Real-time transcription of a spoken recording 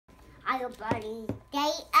Everybody,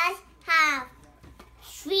 they have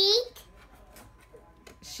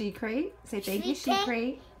SheCrate. Say thank you,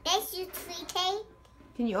 SheCrate. Thank you, SheCrate.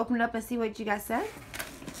 Can you open it up and see what you guys said?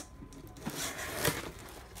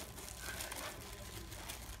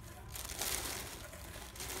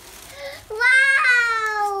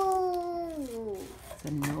 Wow! It's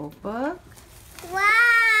a notebook.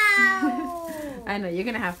 Wow! I know, you're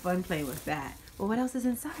going to have fun playing with that. Well, what else is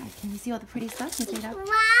inside? Can you see all the pretty stuff? Can you see that?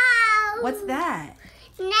 Wow! What's that?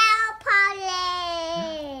 Nail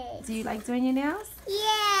polish! Do you like doing your nails?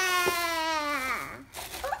 Yeah!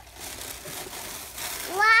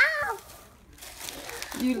 Wow!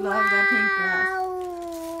 You love that pink grass.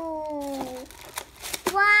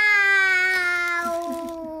 Wow!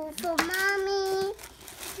 For Mommy.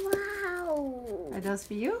 Wow! Are those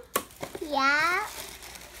for you? Yeah.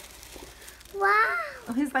 Wow!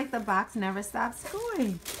 Oh, it's like the box never stops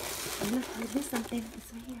going. Look, here's something.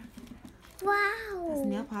 It's right here. Wow! That's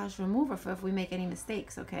nail polish remover for if we make any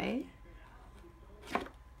mistakes, okay?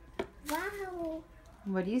 Wow!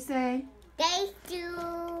 What do you say? Thank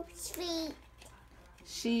you, SheCrate.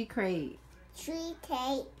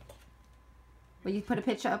 SheCrate. Will you put a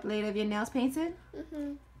picture up later of your nails painted?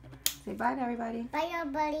 Mm-hmm. Say bye to everybody. Bye,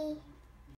 everybody.